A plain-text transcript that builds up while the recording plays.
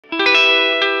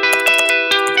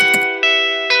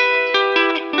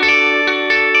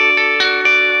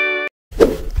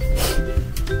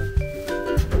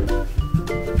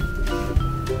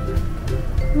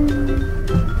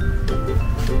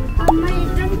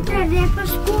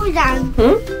skolan.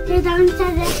 Du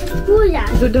dansade på skolan.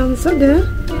 Du dansade?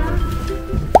 Ja.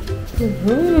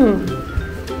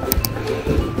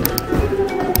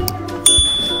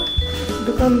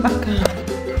 Du kan backa.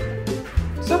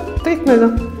 Så, tryck nu då.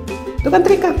 Du kan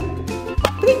trycka.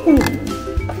 Tryck nu.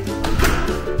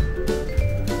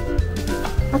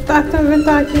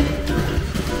 Vänta aquí.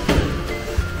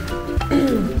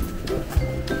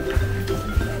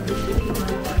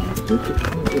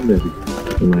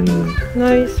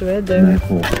 Nice weather.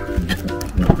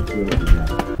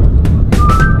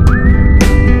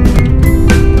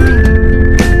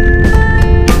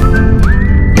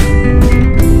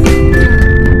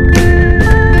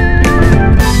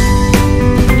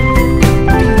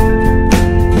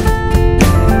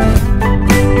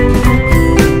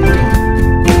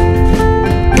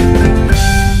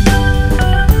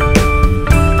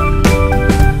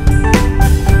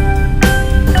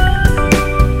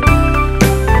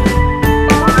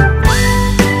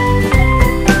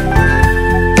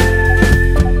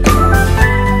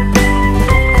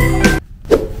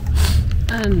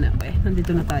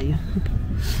 Nandito na tayo.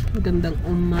 Magandang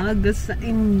umaga sa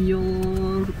inyo.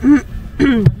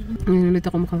 Ngayon ulit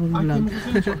ako makapag-vlog.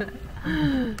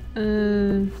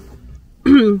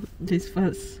 This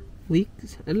past week,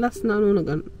 last na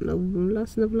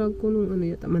vlog ko nung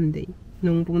yata Monday.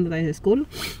 Nung pumunta tayo sa school.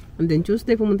 And then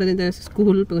Tuesday pumunta din tayo sa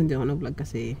school. Pero hindi ako na-vlog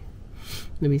kasi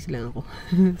nabisi lang ako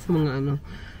sa mga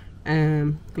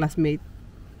classmate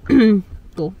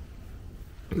ko.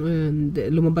 And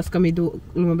lumabas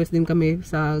din kami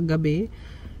sa gabi,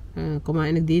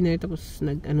 kumain, nag-dinner, tapos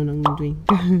ng drink.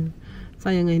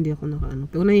 Sayang nga hindi ako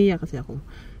pero nahihiya kasi ako.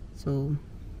 So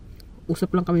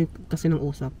usap lang kami kasi ng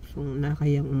usap, so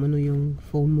nakakahiyang umano yung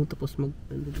phone mo tapos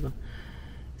diba?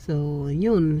 So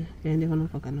yun, kaya hindi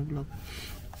ako vlog.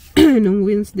 Nung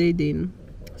Wednesday din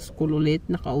school ulit,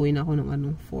 nakauwi na ako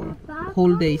ng for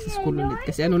whole day sa school ulit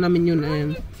kasi namin yun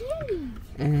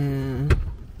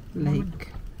like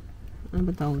ano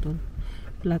ba tawag doon?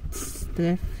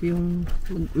 Platstreff, yung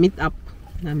meet up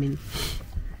namin.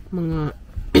 Mga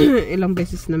ilang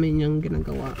beses namin yung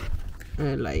ginagawa.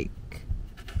 Like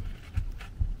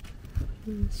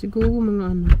siguro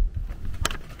mga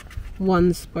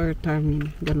once per term,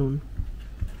 ganun.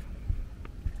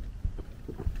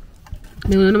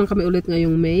 Meron naman kami ulit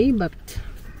ngayong May, but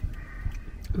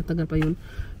matagal pa yun.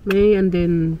 May and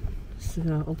then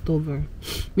sa October.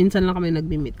 Minsan lang kami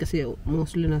nagmi-meet kasi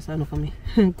mostly nasa kami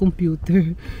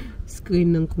computer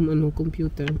screen ng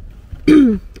computer.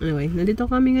 Anyway, nandito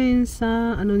kami ngayon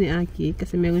sa ni Aki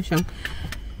kasi meron siyang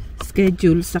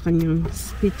schedule sa kanyang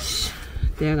speech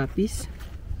therapist.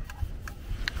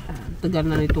 Tagal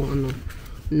na nitong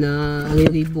na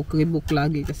rebook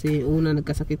lagi kasi una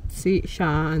nagkasakit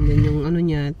siya and then yung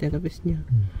niya, therapist niya.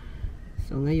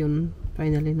 So ngayon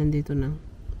finally nandito na.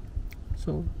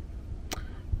 So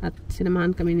at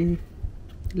sinamahan kami ni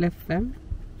Left Fem.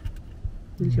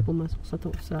 Hindi siya pumasok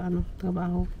sa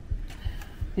trabaho.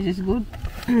 Which is good.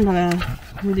 Para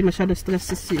hindi masyado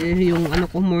stress yung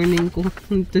morning ko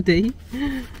today.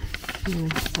 So,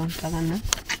 tara na.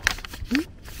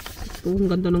 Ito, ang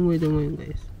ganda ng weather ngayon,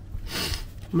 guys.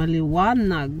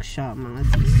 Maliwanag siya, mga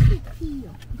sis.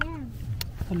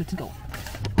 So, let's go.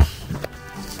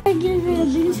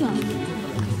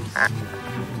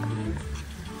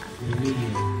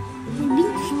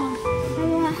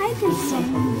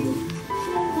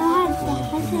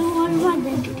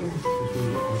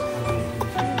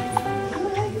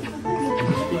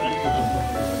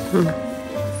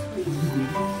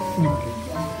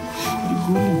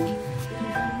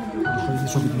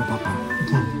 Sabi na papa.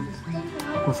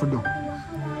 Hvorfor da?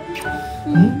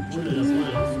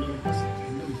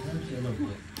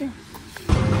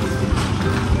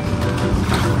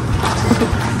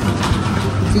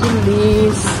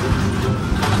 Silis.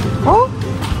 Oh?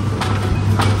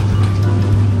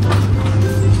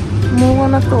 Mura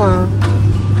na to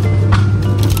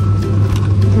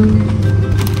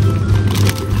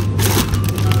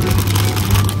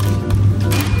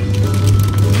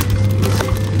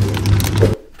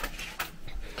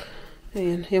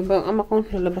Ayan, yung bang ama ko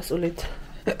lalabas ulit.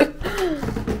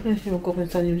 Ewan ko kung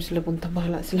saan yun sila punta,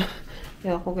 bahala sila.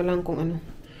 Kaya ako kailangan kong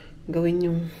gawin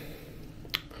yung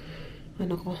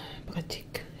ko,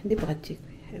 pakachik. Hindi pakachik,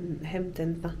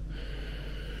 hemten pa.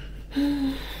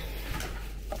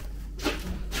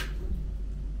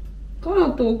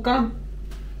 Kauto ka.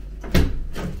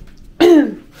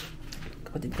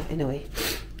 Kapatid ko, anyway.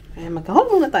 Magkahol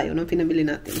muna tayo ng pinabili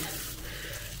natin.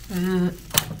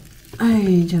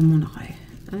 Ay, dyan muna kayo.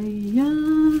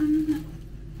 Ayan.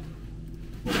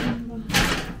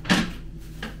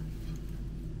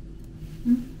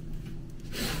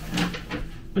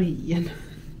 Ayan.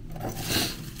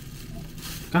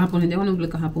 Kahapon, hindi ako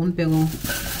nag-vlog kahapon, pero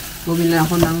bumili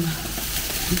ako ng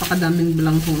napakadaming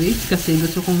balanghoy kasi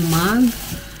gusto kong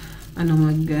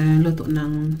magluto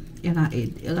ng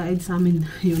iraid. Iraid sa amin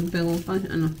yun, pero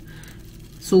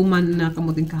suman na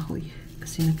kamuting kahoy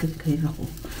kasi nagkag-crave ako.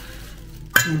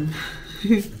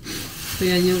 So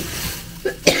yan yung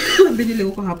binili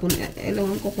ko kahapon.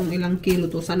 Ewan ko kung ilang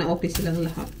kilo to. Sana okay silang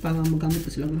lahat para magamit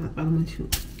ko silang lahat para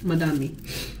madami.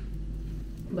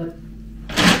 But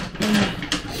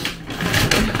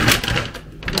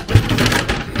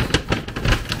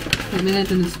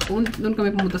doon kami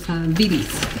pumunta sa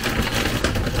Billy's.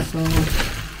 So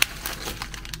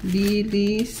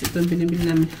Billy's, ito binibili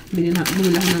namin. Bumili ako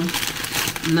ng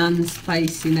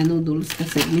non-spicy na noodles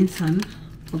kasi minsan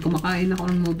pag kumakain ako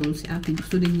ng noodles, si ate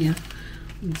gusto din niya,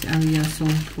 si Arya. So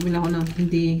bumili ako ng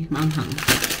hindi maanghang.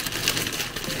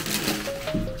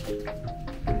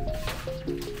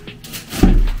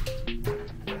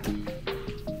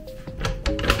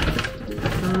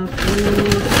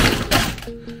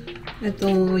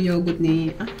 Ito, yogurt ni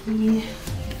Aki.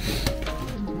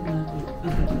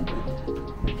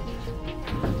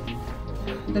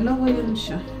 Dalawa yun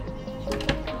siya.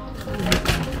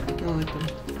 Ito.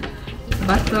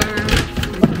 Butter.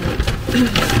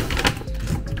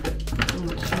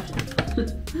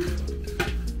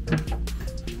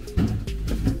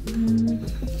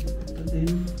 Ito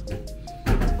din.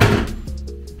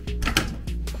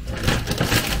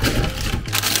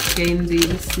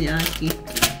 Candies ni Aki.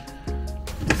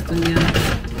 Niya.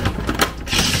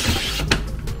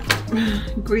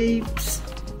 Grapes.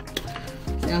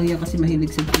 Si Arya kasi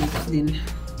mahilig sa grapes din.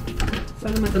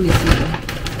 Sana matamis nito.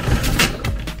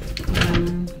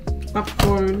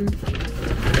 Popcorn.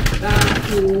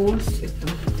 Tapos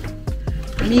ito.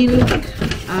 Milk.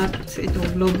 At ito,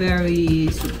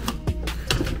 blueberry soup.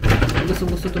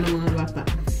 Gusto-gusto ito ng mga bata.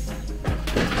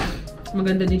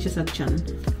 Maganda din siya sa tiyan.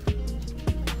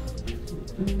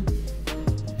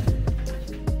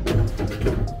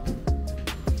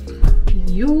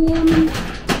 Yun.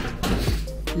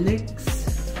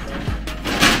 Next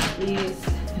is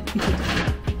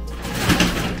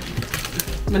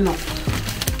manok.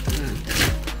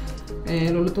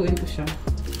 Lulutuin ko siya.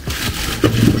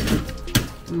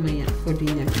 Mamaya for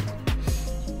dinner.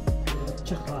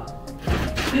 Chika.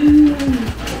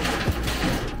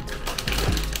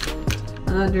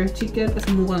 Another chicken kasi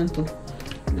mukha to.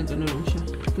 Nagano lang siya.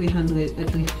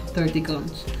 30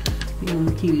 grams yung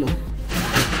kilo.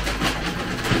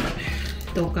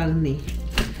 Ito karne.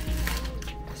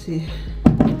 Kasi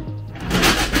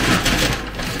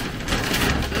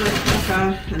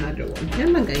saka another one.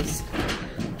 Yan lang guys.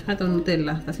 Saka ito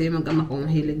Nutella kasi mag-ama kong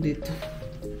mahilig dito.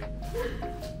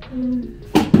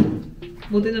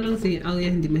 Buti na lang si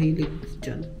Arya hindi mahilig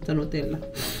dyan sa Nutella.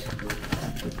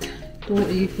 Ito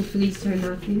i-freezer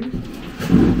natin.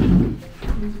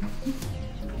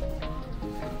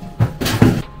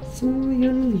 So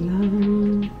yun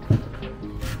lang.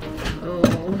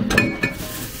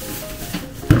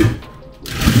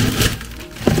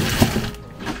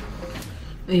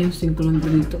 Ayusin ko lang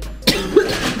dito.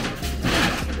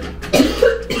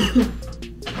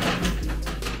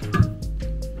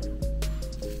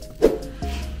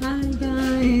 Hi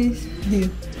guys!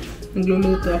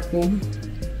 Nagluluto ako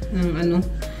ng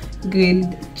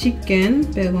grilled chicken.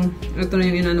 Pero ito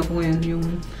na yung inano ko ngayon,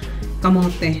 yung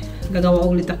kamote. Gagawa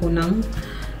ulit ako ng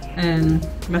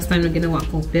last time na ginawa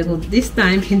ko. Pero this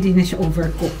time, hindi na siya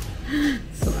overcooked.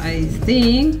 So I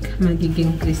think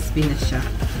magiging crispy na siya.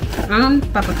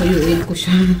 Papatuyuin ko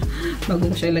siya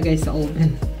bago ko siya ilagay sa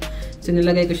oven. So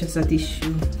nilagay ko siya sa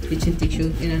tissue, kitchen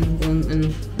tissue,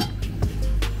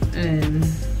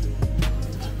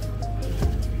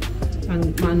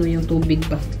 paano yung tubig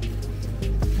ba.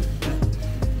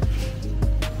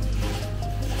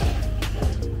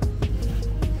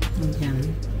 Ayan.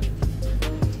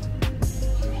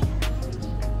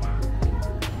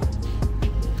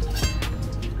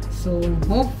 So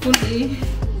hopefully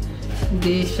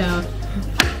hindi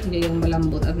yung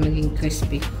malambot at maging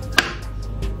crispy.